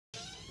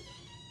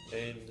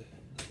And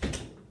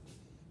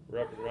we're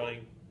up and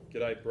running.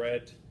 G'day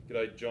Brad,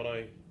 g'day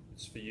Jono.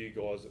 It's for you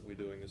guys that we're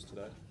doing this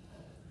today.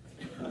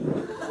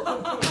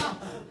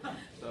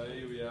 So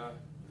here we are.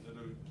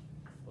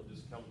 I'll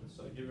just come and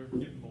say, give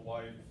them a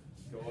wave,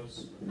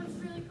 guys. That's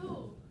really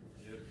cool.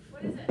 Yeah.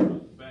 What is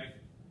it? Back.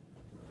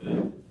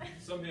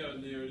 Somehow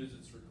there it is,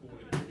 it's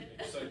recording everything.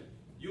 So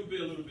you'll be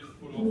a little bit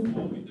put off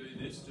while we do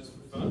this, just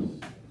for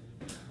fun.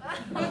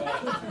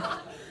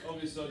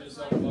 Obviously I just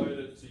upload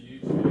it to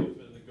YouTube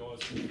and the guys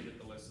can get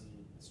the lesson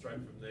straight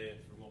from there,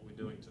 from what we're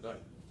doing today.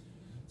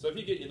 So if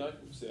you get your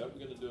notebooks out,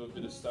 we're going to do a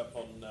bit of stuff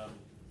on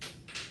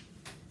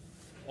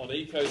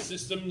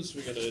ecosystems.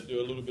 We're going to do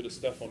a little bit of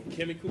stuff on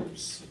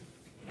chemicals,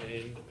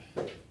 and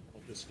I'll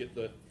just get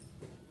the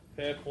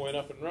PowerPoint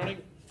up and running.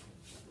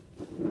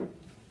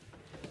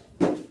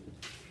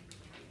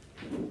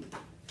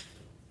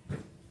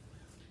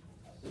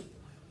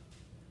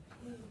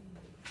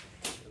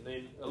 And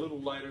then a little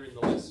later in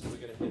the lesson we're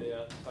going to head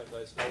out and take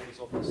those holders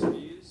off the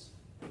steers.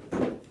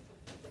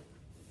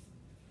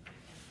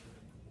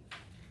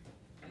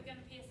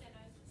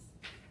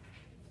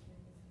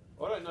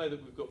 I don't know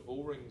that we've got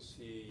ball rings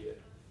here yet,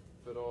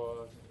 but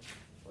I'll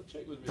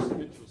check with Mr.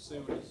 Mitchell, see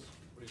what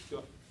he's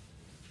got.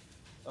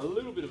 A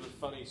little bit of a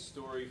funny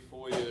story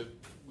for you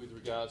with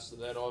regards to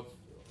that.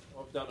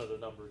 I've done it a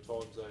number of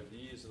times over the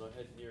years, and I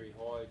had Neri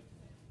High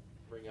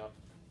ring up.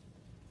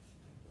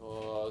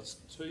 It's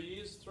 3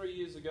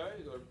 years ago.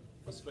 It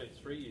must have been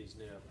 3 years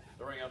now.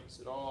 They rang up and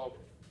said, "Oh,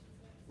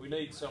 we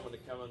need someone to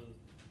come and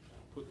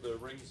put the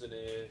rings in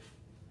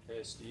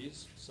our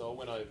steers." So I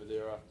went over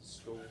there after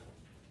school,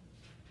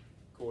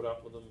 caught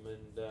up with them,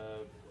 and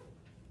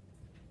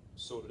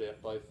sorted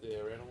out both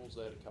their animals.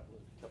 They had a couple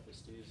of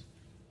steers,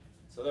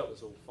 so that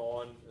was all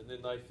fine. And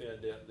then they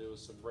found out there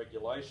was some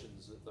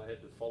regulations that they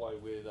had to follow,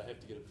 where they have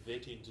to get a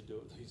vet in to do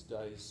it these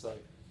days. So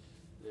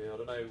yeah, I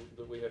don't know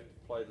that we have to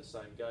play the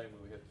same game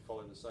where we have to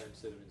follow the same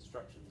set of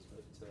instructions,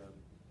 but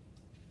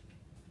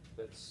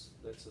that's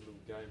a little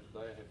game that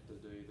they have to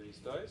do these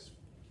days.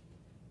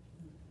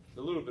 It's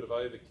a little bit of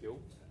overkill.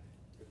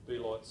 It'd be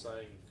like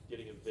saying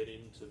getting a vet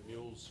in to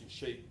mules your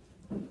sheep.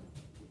 Wouldn't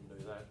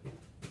do that.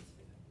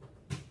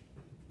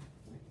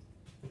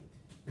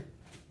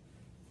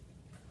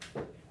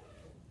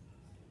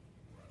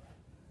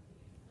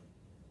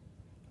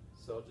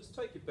 So I'll just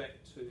take you back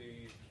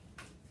to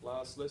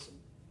last lesson,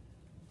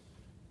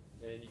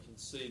 and you can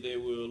see there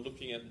we're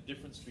looking at the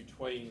difference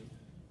between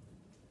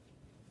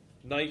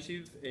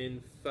native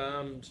and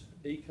farmed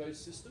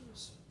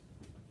ecosystems.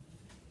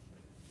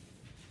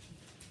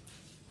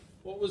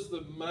 What was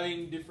the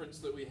main difference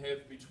that we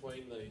have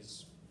between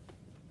these?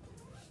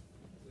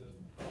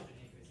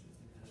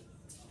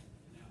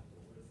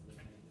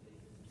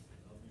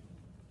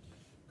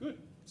 Good.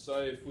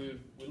 So if we're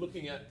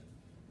looking at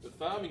the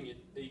farming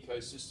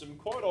ecosystem,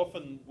 quite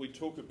often we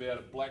talk about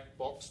a black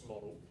box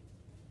model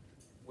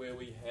where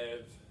we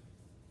have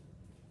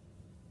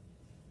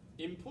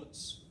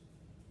inputs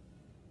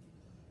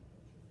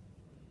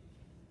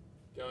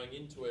going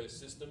into our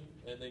system,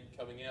 and then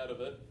coming out of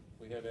it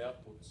we have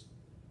outputs.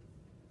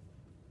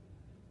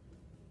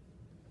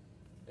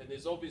 And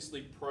there's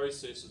obviously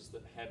processes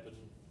that happen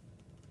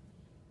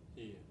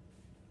here.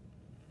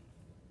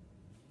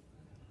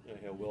 I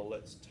don't know how well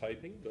that's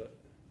taping, but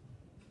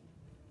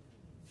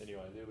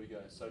anyway, there we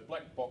go. So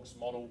black box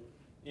model,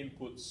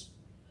 inputs,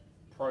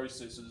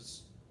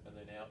 processes, and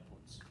then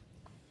outputs.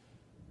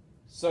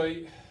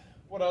 So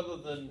what other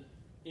than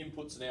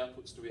inputs and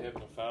outputs do we have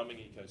in a farming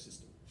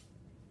ecosystem?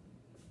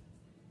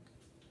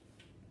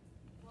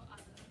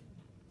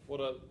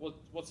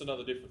 What's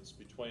another difference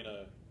between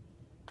a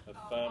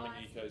farming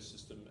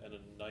ecosystem and a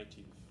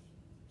native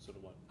sort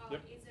of one?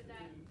 Yep. Is it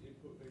that?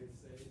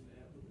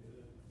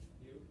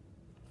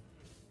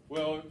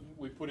 Well,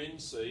 we put in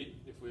seed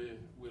if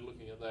we're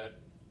looking at that,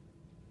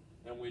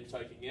 and we're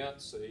taking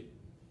out seed.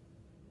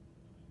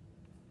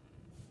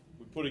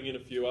 We're putting in a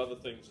few other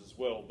things as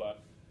well,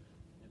 but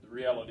the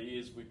reality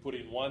is we put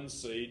in one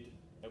seed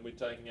and we're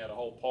taking out a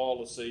whole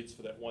pile of seeds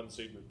for that one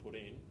seed we put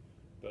in.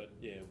 But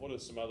yeah, what are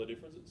some other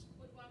differences?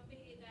 Would one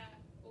be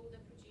that all the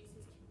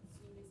producers,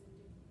 consumers,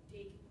 and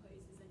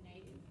decomposers are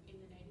native in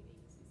the native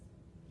ecosystem?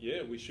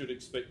 Yeah, we should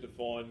expect to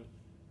find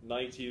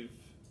native,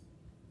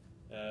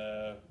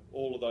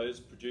 all of those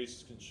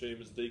producers,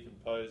 consumers,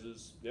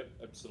 decomposers. Yep,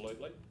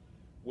 absolutely.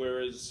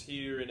 Whereas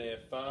here in our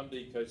farmed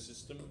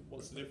ecosystem,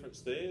 what's the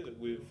difference there? That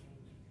we've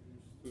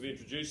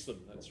introduced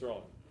them. That's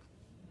right.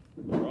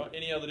 All right.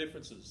 Any other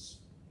differences?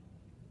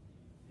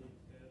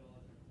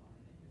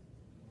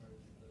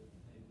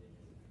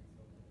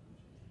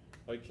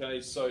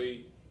 Okay, so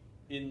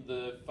in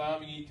the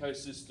farming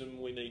ecosystem,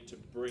 we need to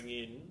bring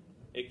in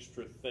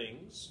extra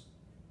things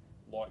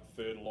like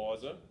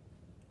fertiliser.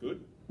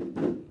 Good.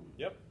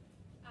 Yep.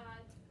 The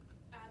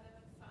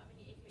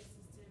farming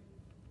ecosystem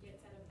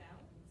gets out of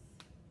balance?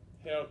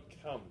 How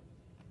come?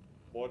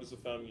 Why does the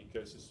farming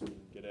ecosystem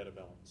get out of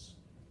balance?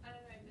 I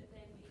don't know, but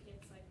then it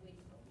gets like weed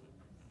problems.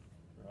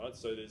 Right,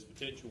 so there's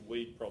potential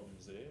weed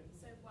problems there.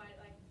 So why,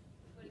 like,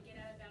 would it get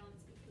out of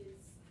balance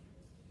because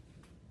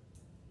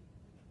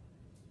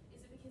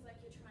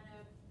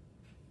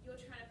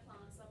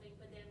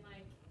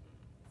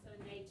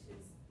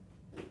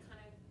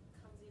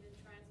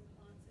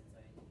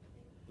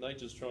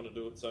Nature's trying to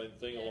do its own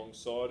thing Yeah.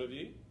 alongside of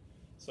you.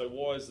 So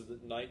why is it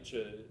that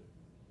nature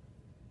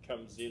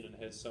comes in and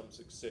has some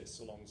success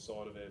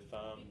alongside of our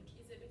farmed?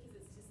 Is it because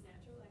it's just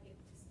natural, like it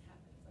just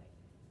happens, like?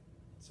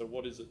 So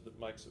what is it that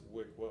makes it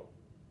work well?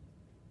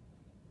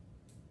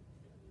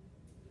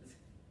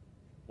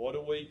 Why do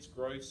weeds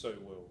grow so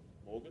well,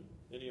 Morgan?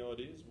 Any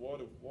ideas? Why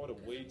do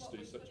weeds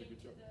do such a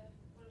good job? What we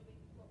put into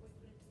the soil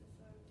to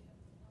help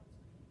the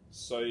plants?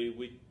 So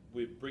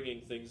we're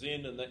bringing things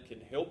in and that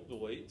can help the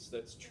weeds,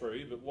 that's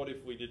true, but what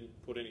if we didn't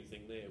put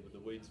anything there? Would the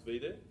weeds be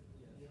there?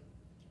 Yeah.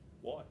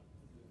 Why?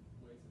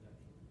 The weeds are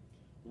natural.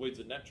 The weeds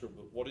are natural,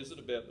 but what is it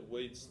about the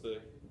weeds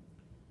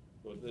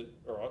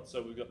alright,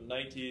 so we've got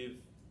native,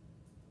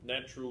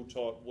 natural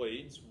type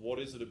weeds. What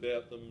is it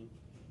about them?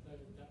 They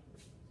adapt to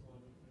the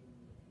climate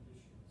and the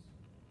conditions.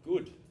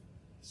 Good.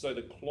 So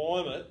the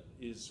climate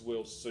is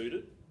well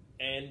suited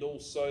and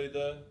also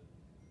the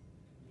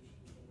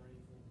Conditions of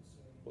rainfall,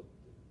 what,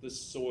 the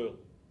soil.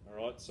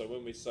 Alright, so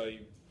when we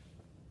say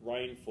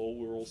rainfall,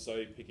 we're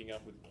also picking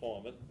up with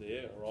climate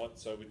there, alright?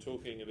 So we're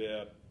talking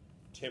about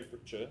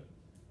temperature,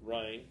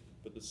 rain,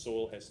 but the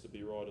soil has to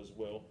be right as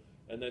well.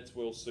 And that's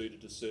well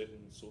suited to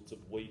certain sorts of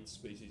weed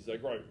species. They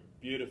grow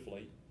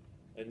beautifully,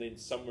 and then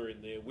somewhere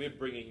in there we're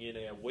bringing in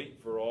our wheat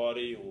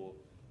variety or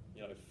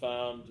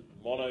farmed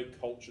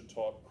monoculture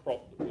type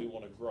crop that we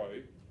want to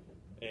grow,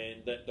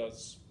 and that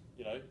does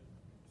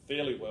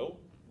fairly well.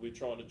 We're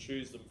trying to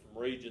choose them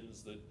from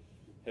regions that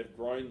have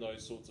grown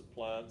those sorts of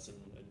plants and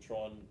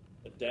try and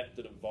adapt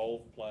and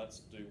evolve plants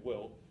that do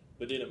well.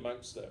 But in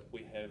amongst that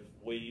we have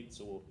weeds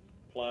or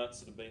plants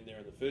that have been there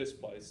in the first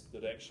place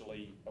that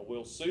actually are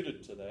well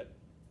suited to that.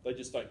 They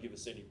just don't give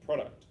us any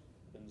product,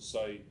 and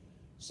so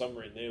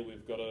somewhere in there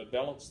we've got to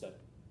balance that.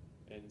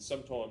 And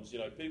sometimes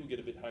people get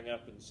a bit hung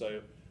up and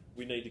say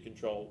we need to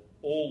control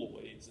all the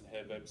weeds and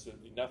have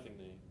absolutely nothing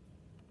there.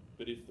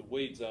 But if the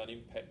weeds aren't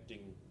impacting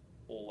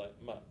all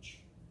that much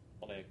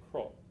on our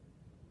crop,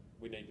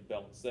 we need to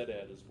balance that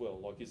out as well.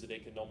 Like, is it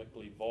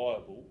economically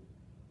viable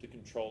to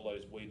control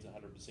those weeds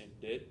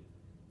 100% dead?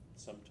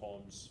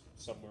 Sometimes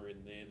somewhere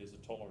in there there's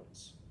a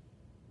tolerance.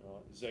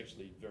 Right? It's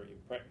actually very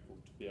impractical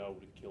to be able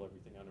to kill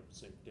everything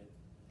 100% dead.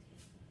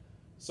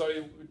 So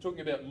we're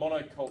talking about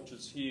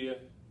monocultures here.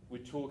 We're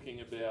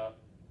talking about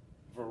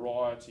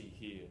variety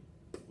here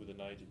with the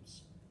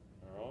natives.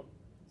 All right.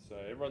 So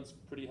everyone's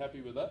pretty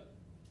happy with that.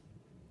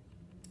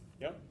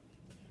 Yeah.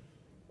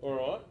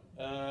 All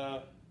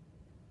right.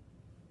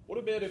 What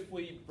about if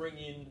we bring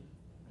in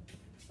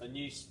a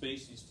new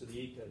species to the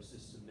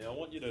ecosystem? Now I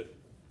want you to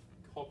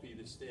copy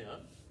this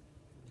down.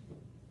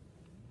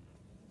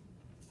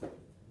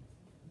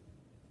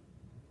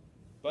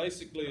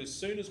 Basically, as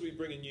soon as we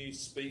bring a new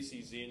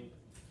species in,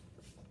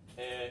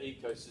 our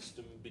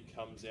ecosystem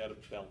becomes out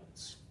of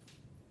balance.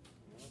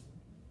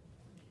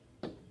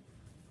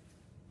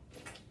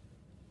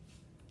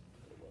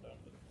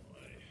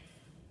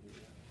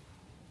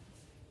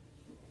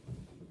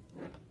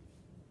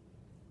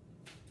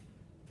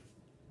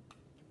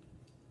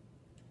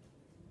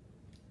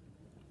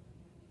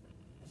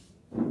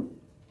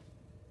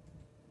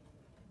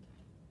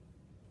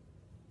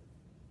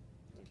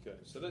 Okay,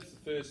 so that's the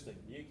first thing.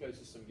 The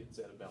ecosystem gets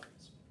out of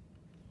balance.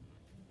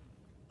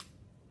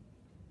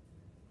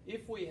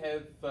 If we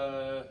have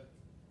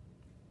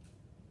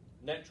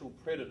natural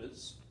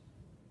predators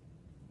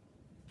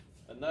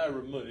and they're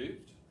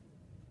removed,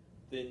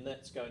 then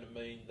that's going to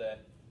mean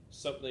that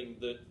something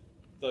that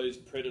those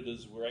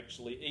predators were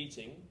actually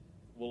eating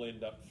will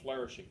end up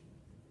flourishing.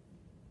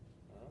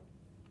 All right.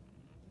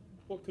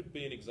 What could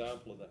be an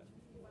example of that?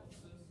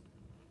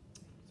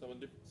 Someone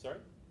different? Sorry?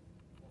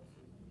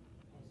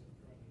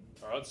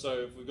 Alright, so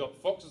if we've got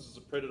foxes as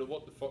a predator,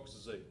 what do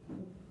foxes eat?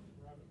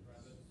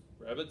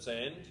 Rabbits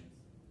and?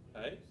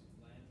 Hey?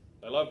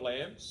 They love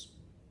lambs.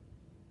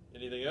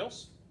 Anything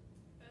else?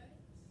 Birds?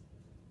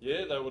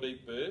 Yeah, they would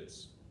eat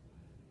birds.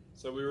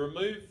 So we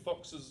remove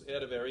foxes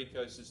out of our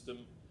ecosystem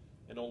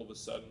and all of a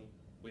sudden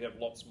we have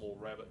lots more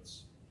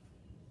rabbits.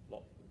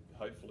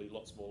 Hopefully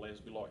lots more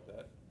lambs. We like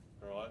that.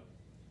 Alright.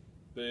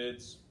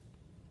 Birds,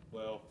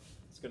 well,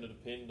 it's going to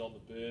depend on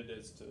the bird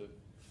as to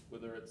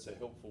whether it's a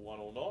helpful one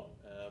or not.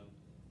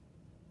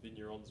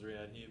 Vignerons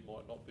around here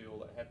might not be all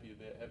that happy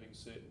about having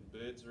certain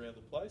birds around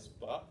the place,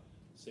 but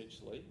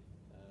essentially,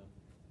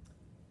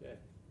 yeah,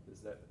 there's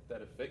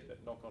that effect,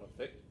 that knock-on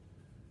effect.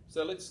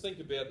 So let's think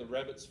about the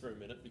rabbits for a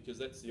minute, because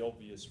that's the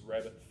obvious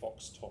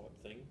rabbit-fox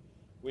type thing.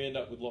 We end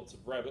up with lots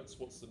of rabbits.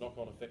 What's the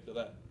knock-on effect of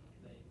that?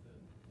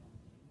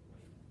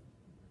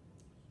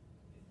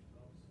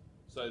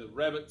 So the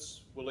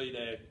rabbits will eat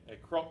our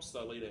crops,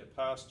 they'll eat our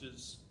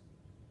pastures,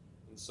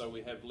 and so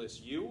we have less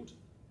yield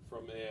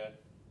from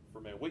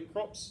our wheat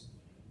crops.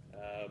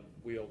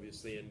 We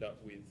obviously end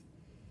up with,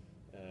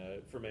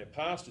 from our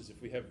pastures,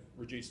 if we have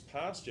reduced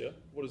pasture,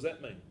 what does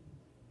that mean?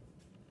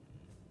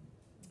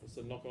 What's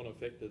the knock-on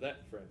effect of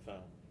that for our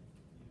farm?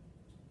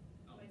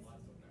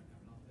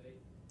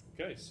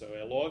 Okay, so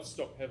our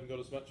livestock haven't got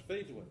as much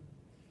feed to it.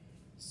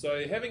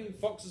 So having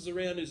foxes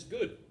around is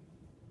good.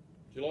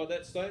 Do you like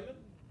that statement?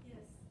 Yes.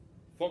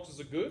 Foxes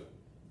are good?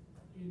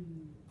 Yeah.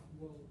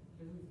 Well,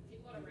 everything. In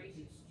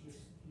moderation. It's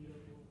just, you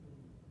don't want them,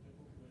 their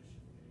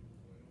population getting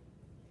blown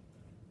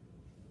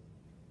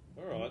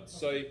up. All right,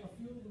 so A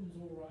few of them's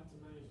all right to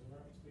manage the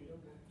rabbits, but you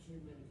don't want too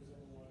many because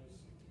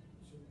otherwise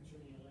too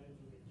many lambs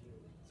will get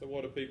killed.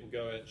 why do people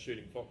go out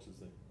shooting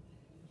foxes then?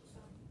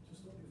 To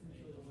stop them from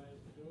killing the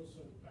lambs, but they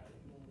also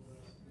bait more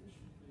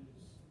which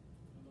is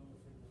another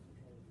thing with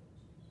controlling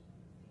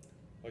foxes.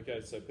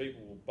 Okay, so people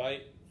will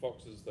bait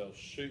foxes, they'll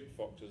shoot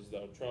foxes,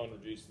 they'll try and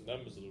reduce the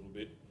numbers a little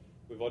bit.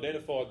 We've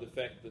identified the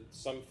fact that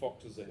some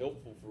foxes are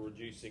helpful for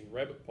reducing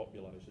rabbit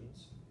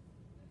populations,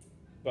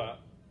 but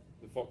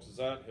the foxes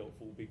aren't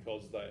helpful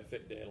because they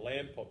affect our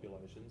lamb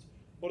populations.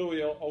 What are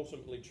we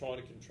ultimately trying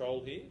to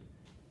control here?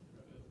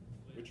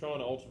 We're trying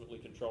to ultimately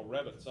control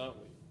rabbits, aren't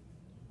we?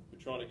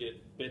 We're trying to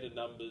get better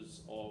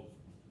numbers of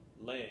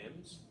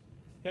lambs.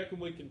 How can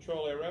we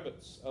control our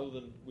rabbits other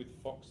than with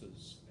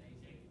foxes?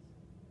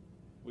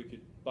 We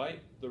could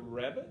bait the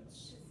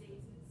rabbits.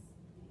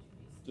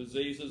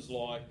 Diseases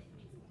like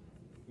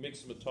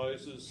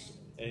myxomatosis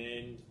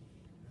and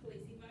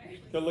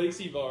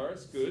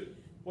calicivirus, good.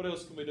 What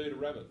else can we do to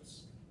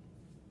rabbits?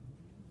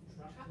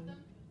 Trap them.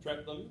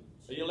 Trap them.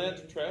 Are you allowed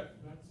to trap?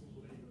 That's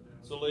illegal now.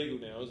 It's illegal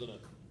now, isn't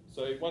it?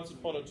 So once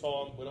upon a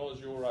time, when I was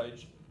your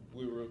age,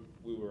 we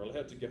were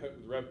allowed to go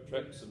with rabbit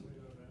traps and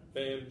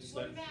bam, What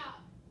snap. about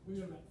We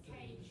got about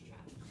cage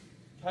traps?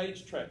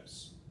 Cage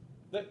traps.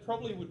 That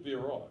probably would be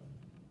alright,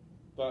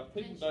 but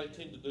people don't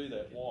tend to do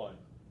that. Why?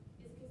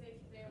 Is it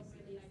because they're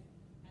really like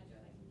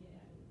agile, they can get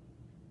out of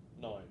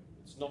it? No,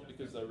 it's not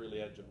because they're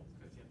really agile.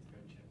 Because you have to go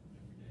check them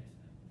every day,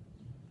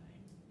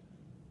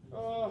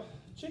 isn't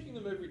it? Checking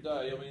them every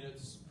day, I mean,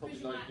 it's probably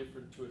Because you no might-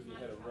 different to if you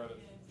had a rabbit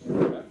Yeah.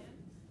 trap.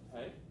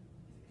 Hey?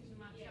 Because you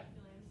might trap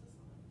the lambs or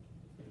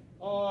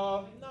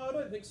something. No, I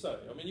don't think so.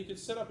 I mean, you could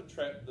set up a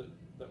trap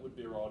that would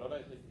be right. I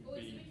don't think Or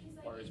you'd is be it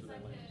because worries it's with like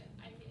our lambs.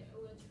 a idea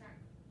or a trap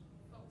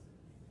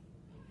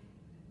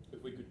foxes?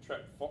 If we could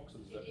trap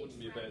foxes, that wouldn't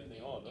be a bad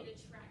thing either. It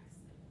attracts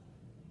them.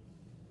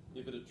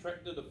 If it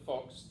attracted a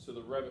fox to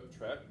the rabbit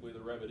trap where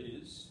the rabbit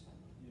is, Yeah,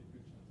 good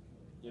chance to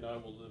kill it. you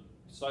know, well,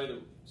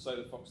 say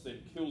the fox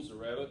then kills the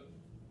rabbit,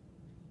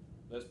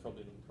 that's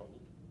probably not a problem.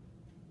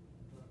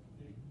 But it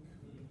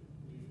could lead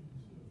to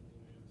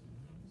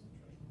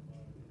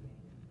concentration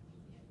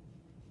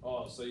fire.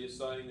 Oh, so you're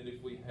saying that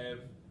if we have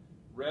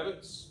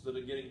rabbits that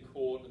are getting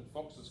caught and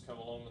foxes come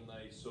along and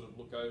they sort of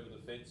look over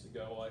the fence and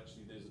go, oh,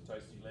 actually, there's a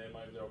tasty lamb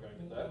over there, I'll go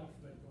and get that.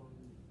 After they've gone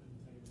and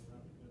taken the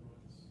rabbit,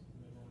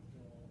 they might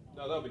go.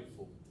 No, they'll be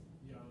full.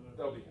 Yeah, I know.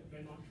 They'll be happy.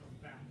 They might come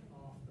back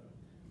after.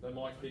 They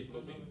might keep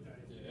looking.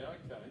 Another day. Yeah,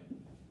 okay.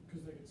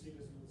 Because they can see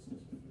there's another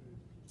source of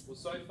food. Well,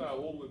 so far,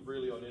 all we've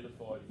really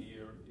identified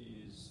here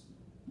is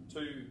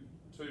two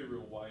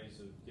real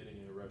ways of getting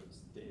our rabbits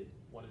dead.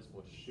 One is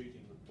by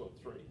shooting them, well,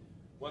 three.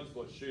 One's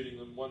by shooting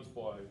them, one's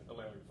by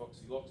allowing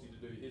Foxy Loxy to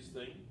do his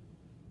thing,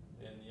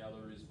 and the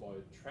other is by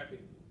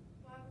trapping them.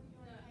 Why would you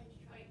want a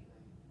cage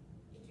trap?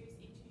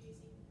 Introducing.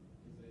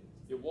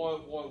 Yeah, why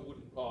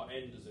wouldn't,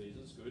 and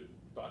diseases, good,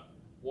 but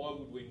why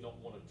would we not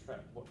want to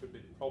trap? What could be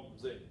the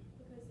problems there?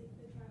 Because if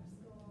the traps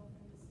go off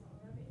and there's not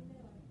a rabbit in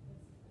there,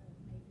 like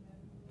there's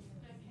maybe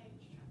No cage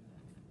trap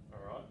though.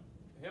 All right.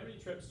 How many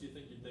traps do you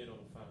think you'd need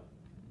on a farm?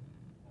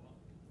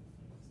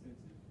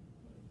 Expensive.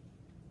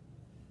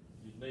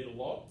 You'd need a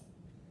lot,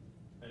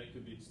 and it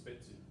could be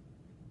expensive,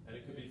 and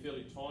it could be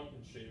fairly time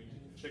consuming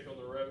to check on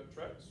the rabbit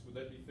traps. Would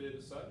that be fair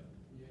to say?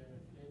 Yeah,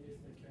 and if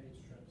they're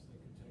cage traps, they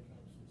can take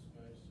up some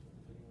space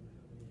depending on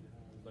how many you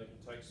have. They can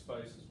take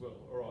space as well.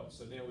 All right,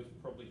 so now we're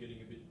probably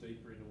getting a bit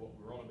deeper into what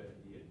we're on about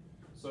here.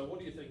 So what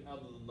do you think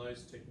other than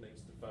those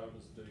techniques do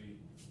farmers do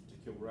to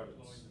kill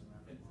rabbits?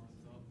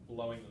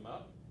 Blowing them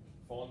up.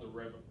 Find the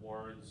rabbit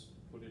warrens,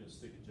 put in a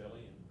stick of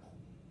jelly, and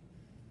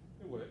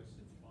it works.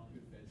 It's fun.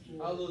 Good veg.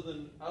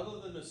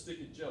 Other than a stick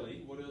of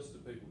jelly, what else do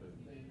people do?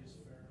 They use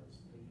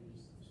ferrets, they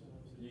use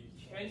sometimes You they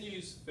use can mice.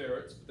 use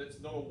ferrets, but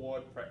that's not a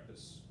wide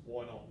practice.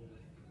 Why not?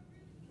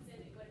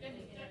 Don't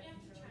you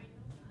have to train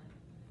them?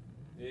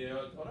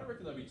 Yeah, I don't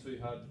reckon they'd be too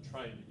hard to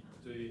train,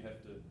 but you do have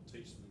to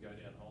teach them to go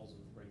down holes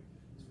and bring.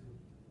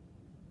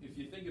 If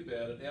you think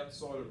about it,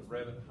 outside of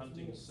rabbit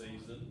hunting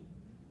season,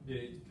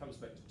 yeah, it comes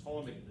back to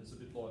timing. It's a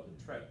bit like the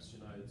traps, you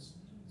know, it's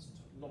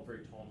not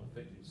very time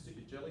effective. Stick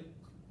of jelly,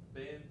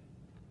 bam,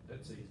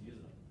 that's easy, isn't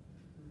it?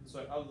 So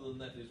other than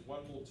that, there's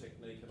one more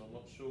technique, and I'm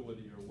not sure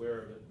whether you're aware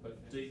of it,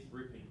 but deep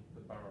ripping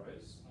the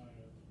burrows.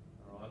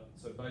 All right.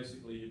 So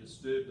basically, you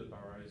disturb the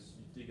burrows,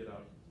 you dig it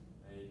up,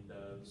 and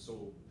the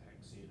soil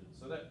packs in, and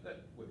so that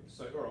works.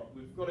 So all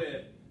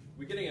right,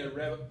 we're getting our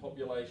rabbit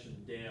population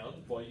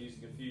down by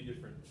using a few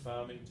different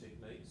farming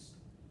techniques.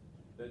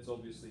 That's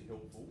obviously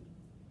helpful.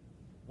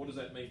 What does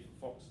that mean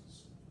for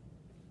foxes?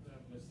 They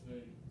have less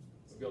food.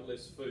 They've got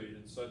less food,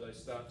 and so they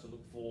start to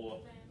look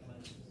for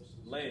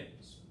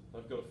lambs.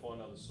 They've got to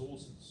find other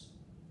sources.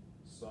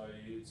 So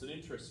it's an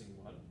interesting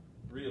one.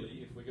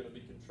 Really, if we're going to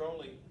be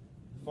controlling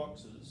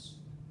foxes,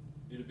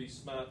 it'd be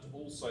smart to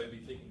also be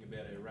thinking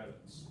about our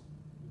rabbits,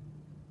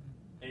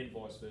 and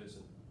vice versa.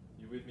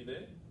 You with me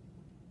there?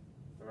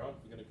 All right, if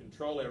we're going to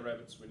control our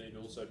rabbits, we need to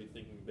also be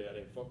thinking about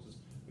our foxes.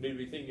 We need to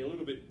be thinking a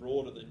little bit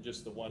broader than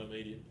just the one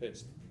immediate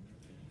pest.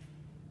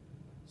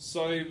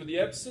 So, with the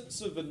absence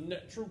of a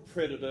natural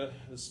predator,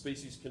 the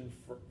species can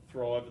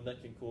thrive, and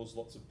that can cause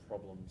lots of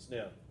problems.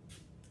 Now,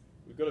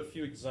 we've got a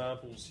few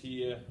examples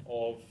here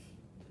of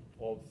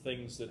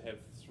things that have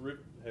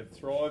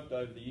thrived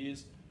over the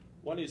years.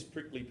 One is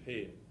prickly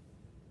pear.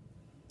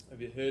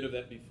 Have you heard of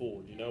that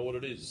before? Do you know what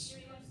it is? Do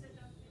we watch the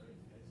documentary?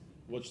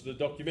 Watch the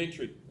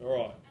documentary. All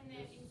right. And they're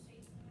in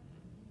season.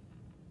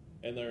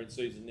 And they're in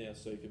season now,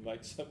 so you can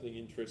make something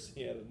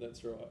interesting out of them.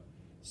 That's right.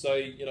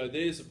 So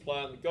there's a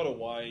plant that got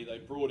away. They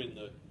brought in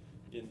the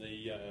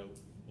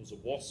was a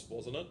wasp,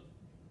 wasn't it?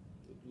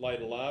 That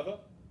laid a larva,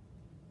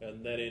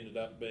 and that ended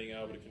up being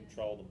able to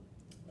control them.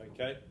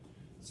 Okay.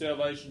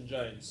 Salvation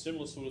Jane,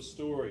 similar sort of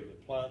story.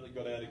 A plant that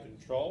got out of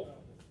control,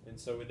 and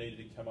so we needed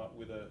to come up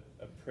with a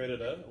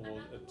predator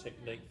or a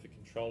technique for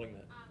controlling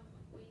that.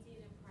 We did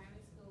in primary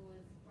school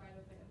was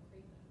bridal veil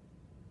creeper.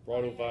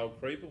 Bridal veil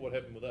creeper. What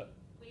happened with that?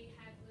 We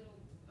had little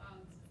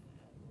bugs.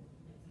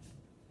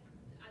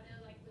 There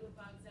were like little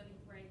bugs that we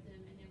bred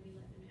them and then we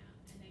let them out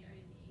and they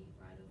only eat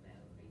bridal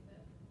veil creeper.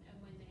 And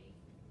once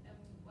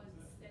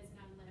there's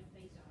none left,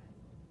 they die.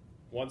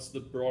 Once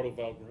the bridal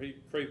veil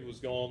creeper was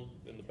gone,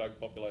 then the bug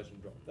population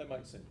dropped. That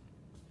makes sense.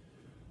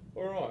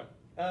 All right.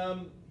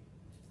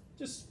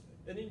 Just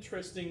an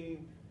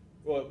interesting.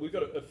 Well, we've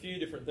got a few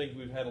different things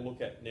we've had a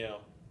look at now,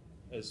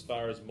 as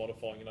far as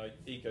modifying an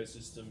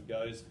ecosystem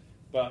goes.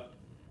 But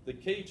the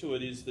key to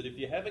it is that if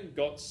you haven't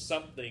got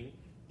something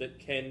that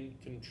can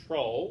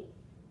control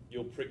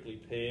your prickly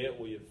pear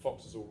or your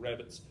foxes or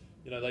rabbits,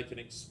 they can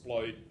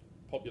explode,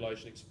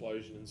 population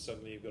explosion, and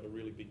suddenly you've got a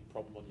really big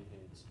problem on your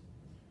hands.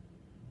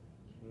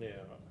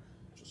 Now,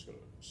 just got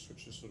to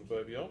switch this little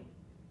baby on.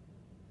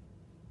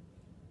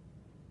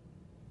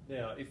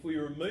 Now, if we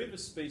remove a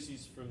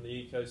species from the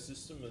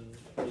ecosystem, and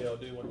I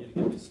do want you to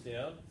get this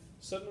down,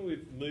 suddenly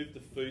we've moved the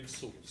food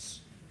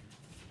source.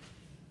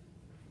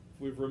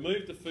 If we've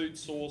removed the food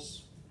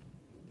source,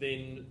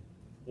 then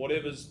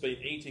whatever's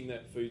been eating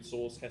that food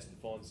source has to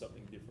find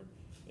something different.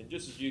 And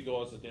just as you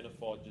guys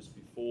identified just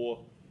before,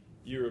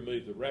 you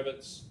remove the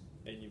rabbits,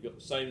 and you've got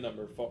the same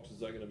number of foxes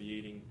they're going to be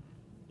eating,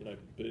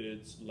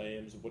 birds,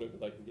 lambs, or whatever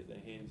they can get their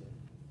hands on.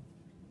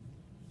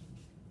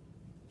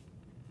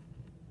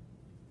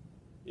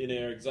 In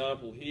our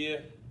example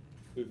here,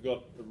 we've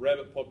got a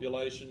rabbit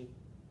population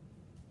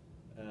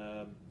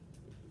and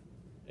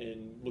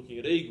looking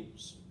at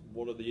eagles.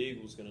 What are the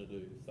eagles going to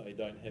do if they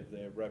don't have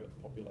their rabbit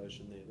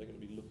population there? They're going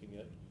to be looking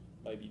at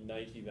maybe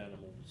native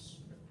animals.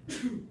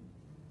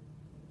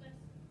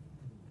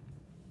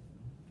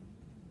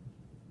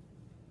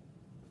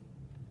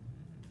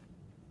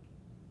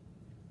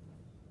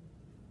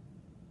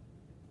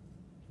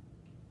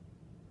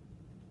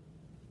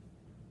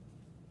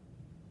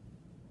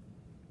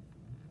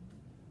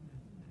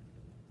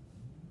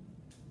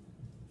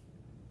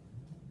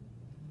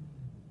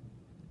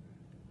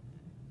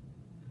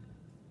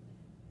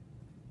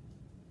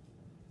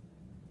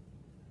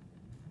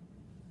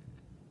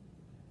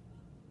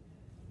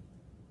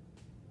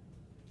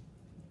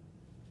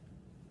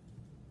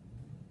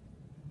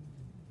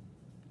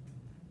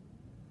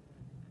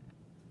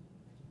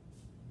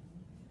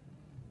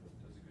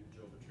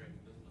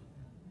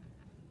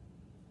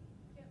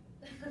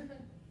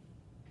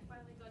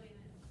 Finally got in it.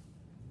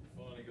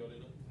 Finally got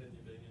in it, and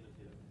you've been in it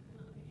yet.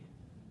 Oh,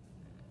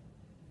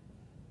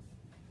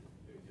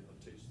 Here we go. I'll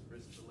teach the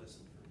rest of the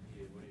lesson from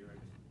here. What do you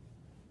reckon?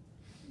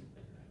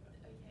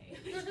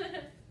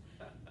 okay.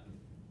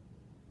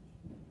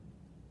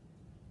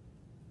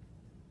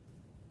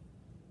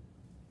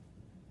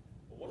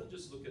 I want to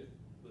just look at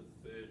the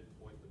third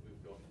point that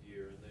we've got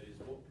here, and that is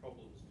what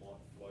problems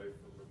might flow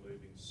from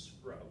removing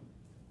scrub.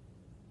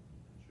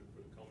 Should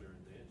put a comma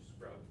in there,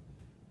 scrub,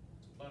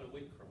 to plant a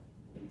wheat crop.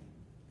 I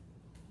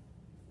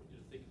want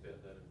you to think about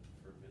that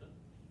for a minute.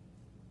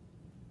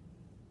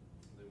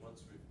 And then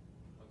once we've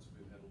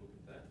had a look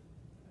at that,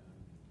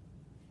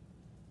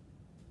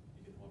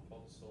 you can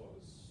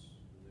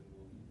hypothesise, and then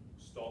we'll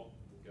stop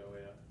and go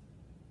out,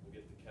 we'll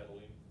get the cattle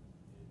in,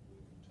 and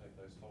we'll take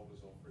those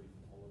holders off ready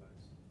for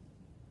holidays.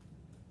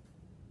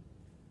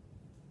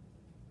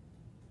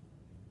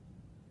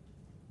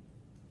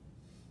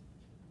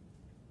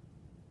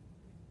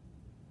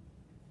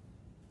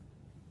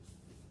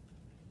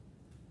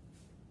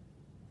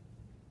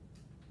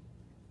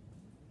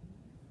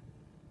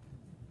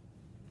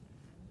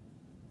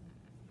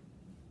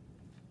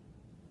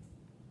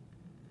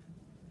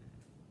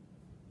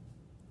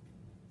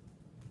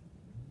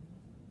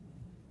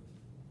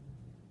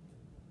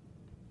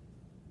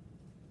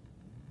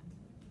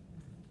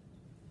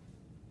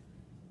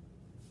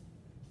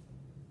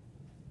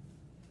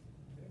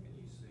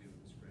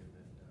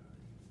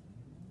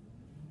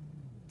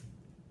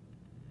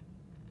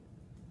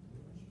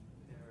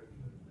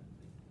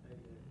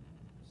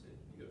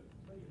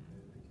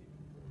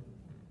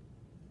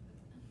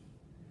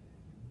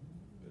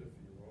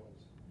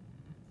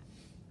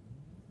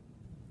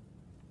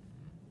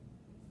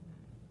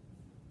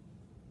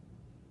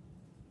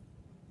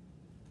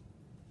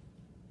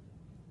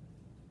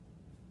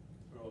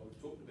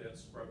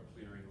 scrub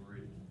clearing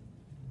already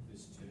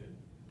this term.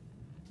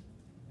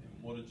 And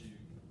what do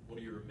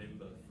you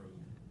remember from?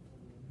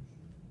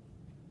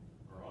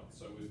 All right,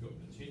 so we've got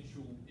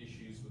potential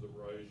issues with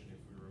erosion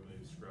if we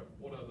remove scrub.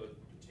 What other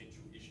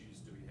potential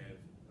issues do we have?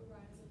 A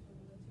rise of the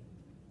water table.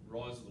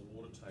 Rise of the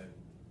water table.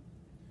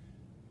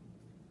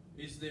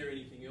 Is there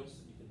anything else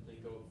that you can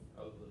think of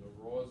other than a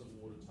rise of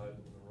water table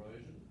and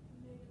erosion?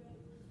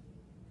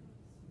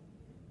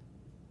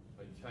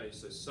 Okay,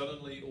 so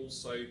suddenly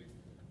also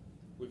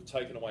we've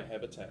taken away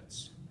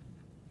habitats.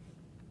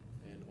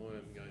 And I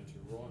am going to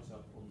write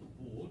up on the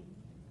board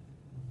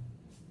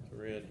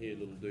around here,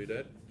 little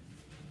doodad.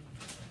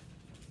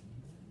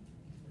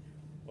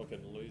 I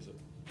can lose it.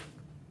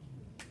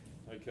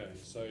 Okay,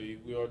 so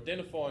we're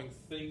identifying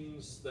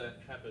things that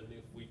happen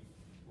if we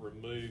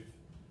remove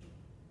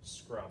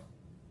scrub.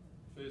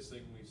 First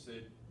thing we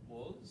said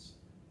was,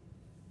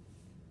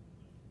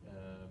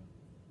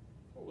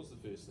 what was the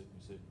first thing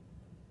we said?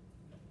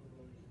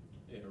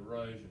 Yeah,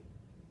 erosion.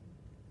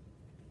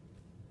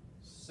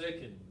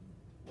 Second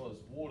was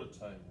water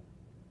table.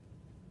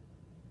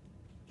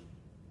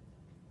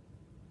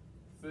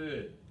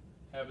 Third,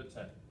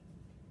 habitat.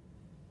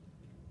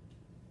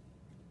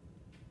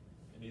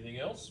 Anything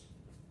else?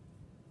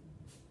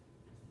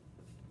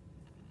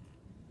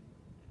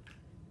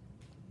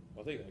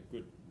 I think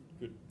they're good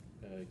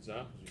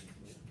examples.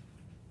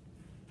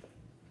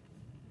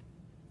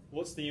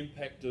 What's the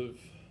impact of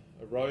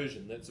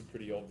erosion? That's a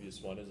pretty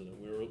obvious one, isn't it?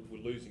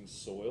 We're losing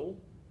soil,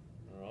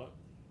 all right?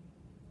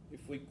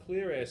 If we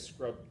clear our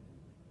scrub,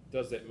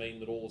 does that mean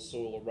that all the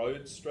soil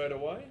erodes straight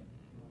away?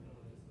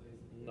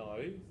 No.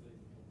 It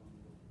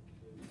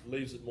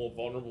leaves it more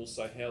vulnerable,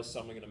 so how's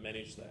someone going to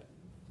manage that?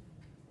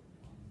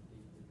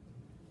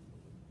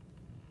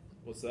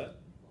 What's that?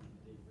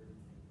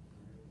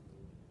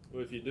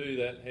 Well, if you do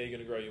that, how are you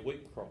going to grow your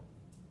wheat crop?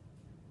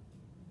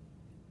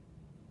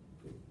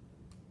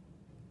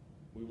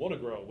 We want to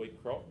grow a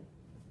wheat crop.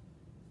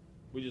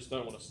 We just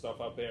don't want to stuff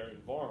up our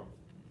environment.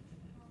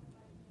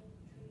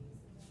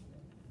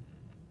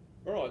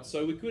 All right,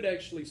 so we could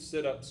actually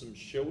set up some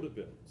shelter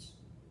belts.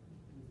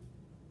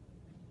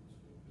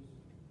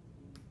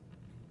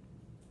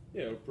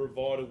 Yeah,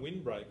 provide a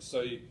windbreak.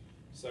 So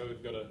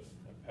we've got a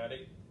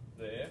paddock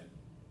there.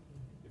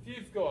 If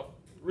you've got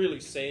really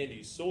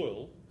sandy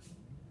soil,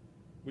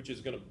 which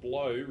is going to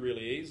blow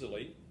really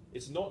easily,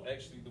 it's not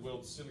actually the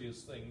world's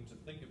silliest thing to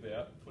think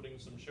about putting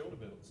some shelter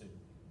belts in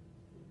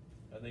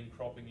and then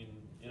cropping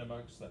in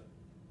amongst that.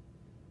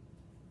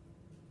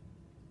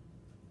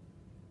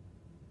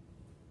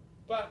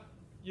 But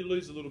you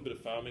lose a little bit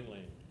of farming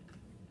land.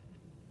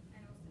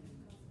 And also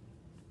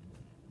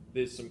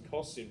There's some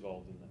costs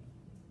involved in that.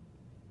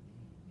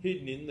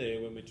 Hidden in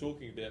there when we're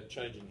talking about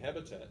changing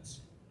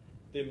habitats,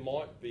 there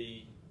might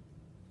be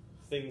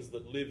things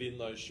that live in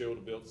those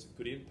shelter belts that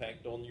could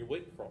impact on your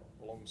wheat crop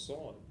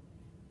alongside.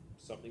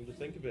 Something to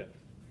think about.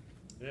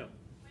 Yeah.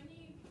 when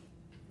you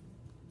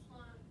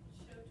plant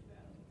shelter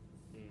belts,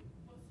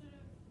 what sort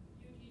of,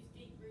 you'd use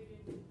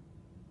deep-rooted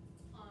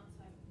plants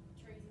like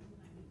trees and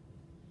something.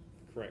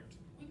 Correct.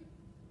 Wouldn't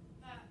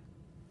that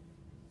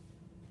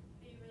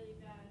be really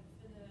bad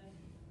for the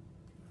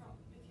crop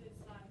because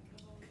like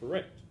the whole...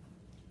 Correct.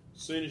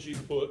 As soon as you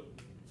put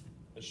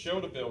a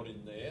shelter belt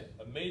in there,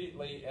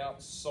 immediately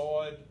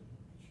outside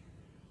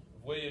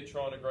of where you're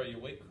trying to grow your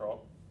wheat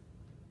crop,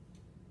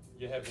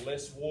 you have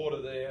less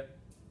water there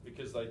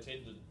because they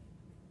tend to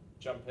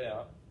jump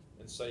out,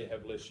 and so you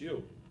have less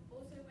yield.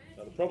 Also, when it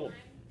Not a takes problem.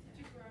 time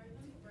to grow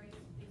them, so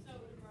it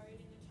would erode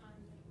in the time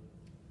that it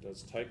would... It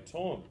does take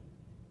time.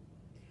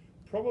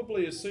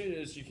 Probably as soon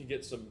as you can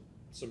get some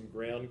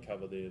ground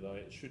cover there, though,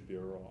 it should be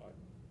all right.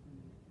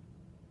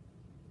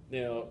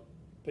 Now,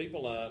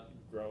 people aren't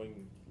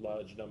growing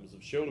large numbers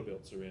of shelter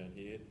belts around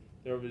here.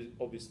 They're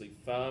obviously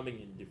farming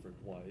in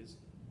different ways.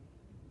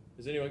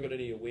 Has anyone got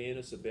any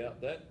awareness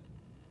about that?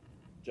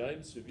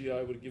 James, have you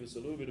able to give us a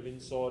little bit of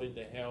insight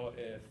into how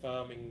our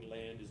farming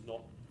land is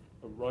not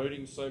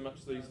eroding so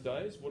much these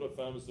days? What are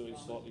farmers doing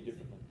slightly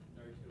differently?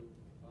 No-till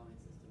farming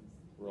systems.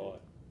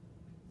 Right.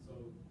 So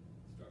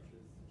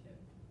structures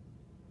kept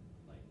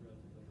like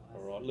relatively high.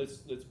 All right.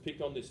 Let's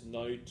pick on this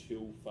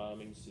no-till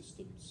farming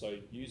system. So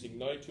using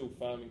no-till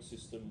farming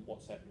system,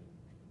 what's happening?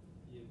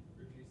 You're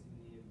reducing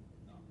the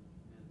amount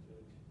of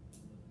tillage.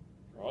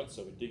 Right.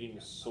 So we're digging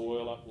the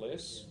soil up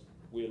less.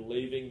 We're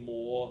leaving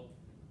more.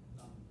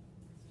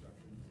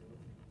 Structure in the soil.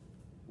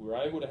 We're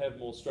able to have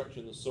more structure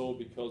in the soil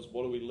because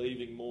what are we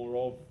leaving more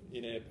of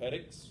in our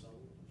paddocks?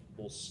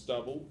 More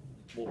stubble,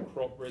 more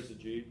crop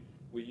residue.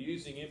 We're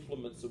using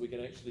implements that we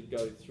can actually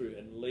go through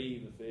and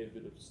leave a fair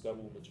bit of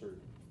stubble material,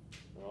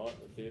 all right,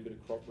 a fair bit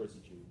of crop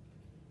residue.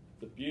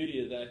 The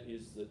beauty of that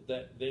is that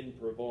that then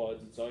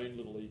provides its own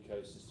little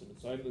ecosystem,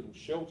 its own little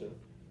shelter,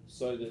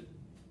 so that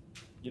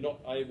you're not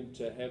able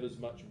to have as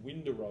much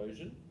wind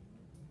erosion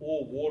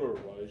or water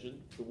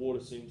erosion. The water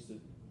seems to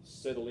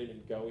settle in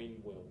and go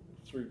in well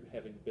through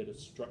having better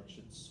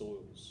structured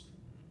soils.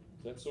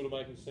 Is that sort of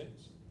making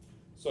sense?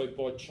 So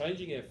by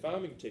changing our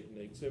farming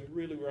techniques, and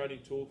really we're only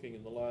talking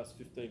in the last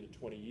 15 to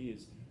 20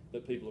 years,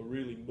 that people are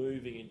really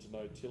moving into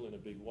no-till in a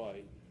big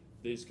way,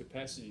 there's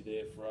capacity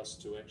there for us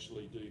to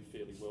actually do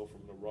fairly well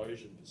from an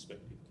erosion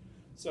perspective.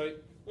 So I'm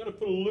going to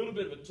put a little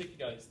bit of a tick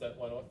against that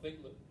one. I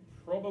think that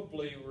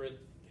probably we're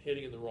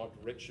heading in the right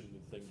direction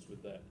with things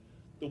with that.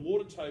 The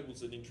water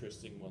table's an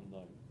interesting one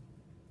though.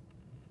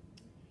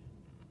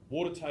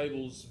 Water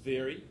tables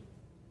vary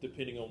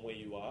depending on where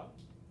you are,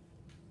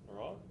 all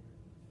right?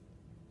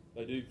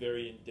 They do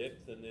vary in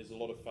depth, and there's a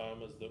lot of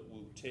farmers that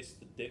will test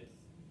the depth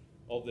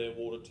of their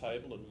water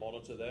table and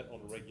monitor that on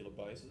a regular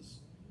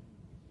basis.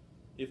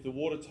 If the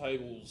water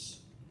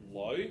table's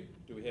low,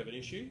 do we have an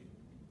issue?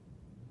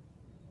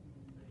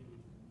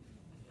 Maybe,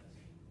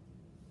 yes.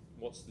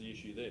 What's the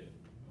issue there?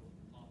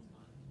 Plants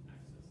can't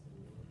access the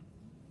water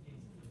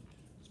easily.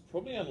 It's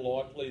probably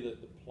unlikely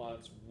that the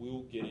plants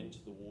will get into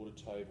the water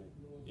table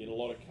in a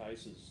lot of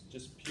cases,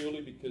 just purely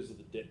because of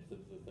the depth of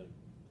the thing.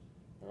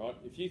 All right.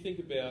 If you think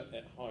about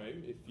at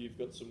home, if you've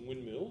got some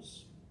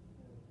windmills,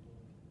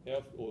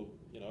 or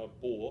a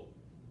bore,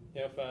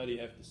 how far do you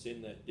have to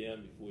send that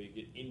down before you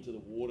get into the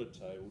water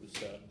table to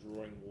start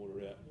drawing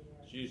water out?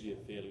 It's usually a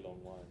fairly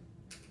long way.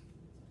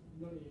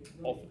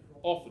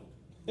 Often.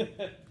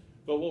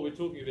 But what we're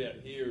talking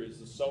about here is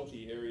the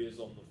salty areas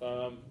on the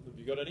farm. Have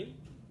you got any?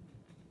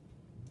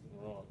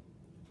 All right.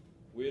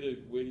 Where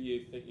do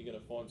you think you're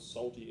going to find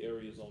salty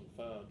areas on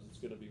farms? It's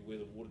going to be where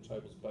the water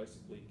tables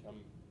basically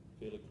come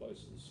fairly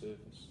close to the surface.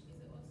 Is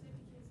it also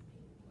because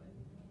people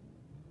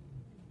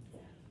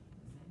overland?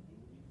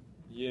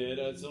 Yeah,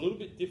 no, it's a little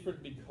bit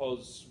different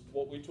because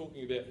what we're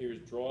talking about here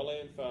is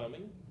dryland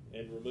farming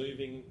and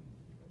removing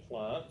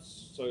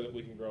plants so that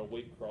we can grow a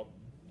wheat crop,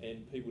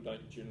 and people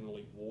don't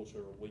generally water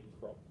a wheat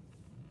crop,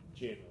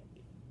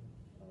 generally.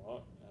 All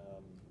right,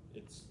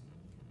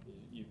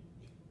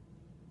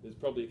 there's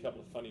probably a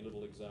couple of funny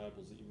little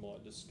examples that you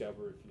might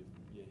discover if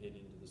you head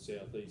into the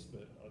southeast,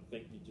 but I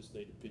think you just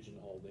need to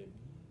pigeonhole them.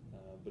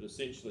 But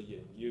essentially,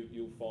 yeah,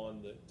 you'll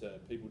find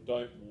that people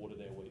don't water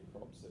their wheat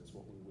crops. That's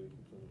what we're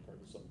working from the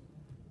premise of.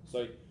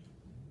 So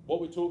what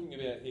we're talking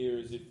about here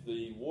is if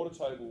the water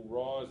table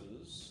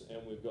rises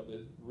and we've got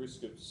the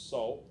risk of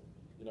salt,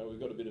 we've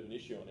got a bit of an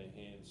issue on our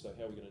hands. So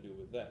how are we going to deal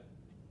with that?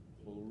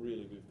 Well,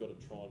 really, we've got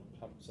to try and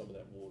pump some of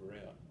that water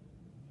out.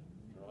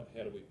 All right,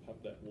 how do we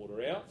pump that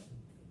water out?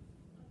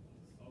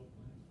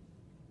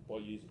 By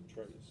using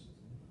trees.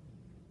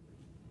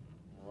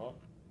 All right.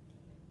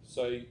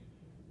 So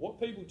what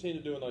people tend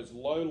to do in those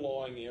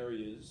low-lying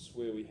areas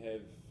where we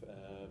have,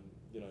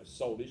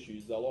 salt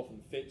issues, they'll often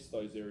fence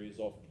those areas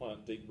off,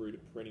 plant deep-rooted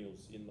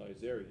perennials in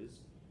those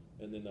areas,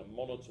 and then they'll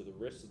monitor the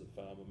rest of the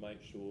farm and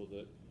make sure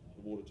that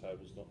the water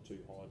table's not too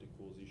high to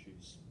cause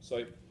issues.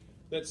 So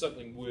that's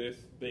something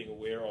worth being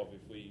aware of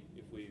if we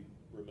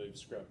remove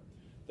scrub.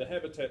 The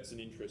habitat's an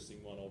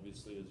interesting one,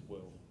 obviously, as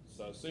well.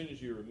 So as soon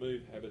as you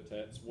remove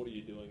habitats, what are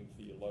you doing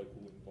for your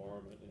local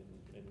environment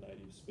and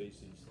native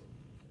species?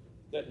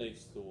 That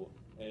needs thought,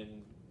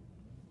 and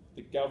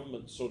the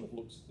government sort of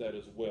looks at that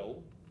as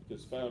well,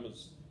 because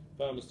farmers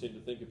tend to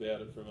think about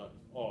it from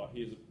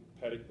here's a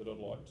paddock that I'd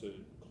like to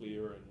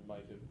clear and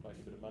make a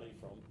bit of money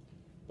from,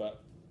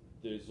 but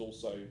there's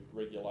also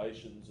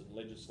regulations and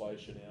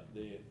legislation out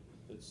there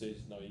that says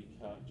no, you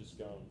can't just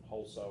go and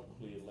wholesale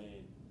clear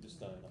land this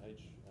day and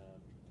age.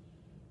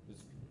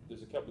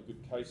 There's a couple of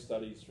good case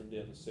studies from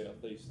down the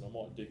southeast, and I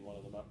might dig one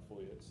of them up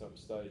for you at some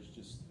stage,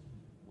 just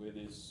where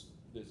there's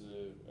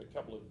a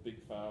couple of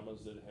big farmers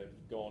that have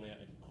gone out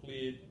and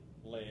cleared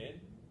land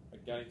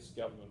against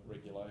government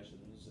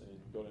regulations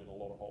and got in a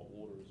lot of hot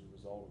water as a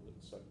result of it.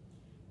 So,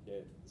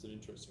 yeah, it's an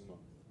interesting one.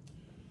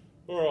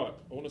 All right,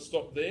 I want to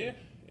stop there,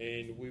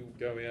 and we will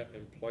go out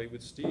and play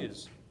with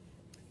steers.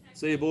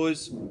 See you,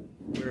 boys,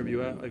 wherever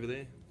you are over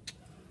there.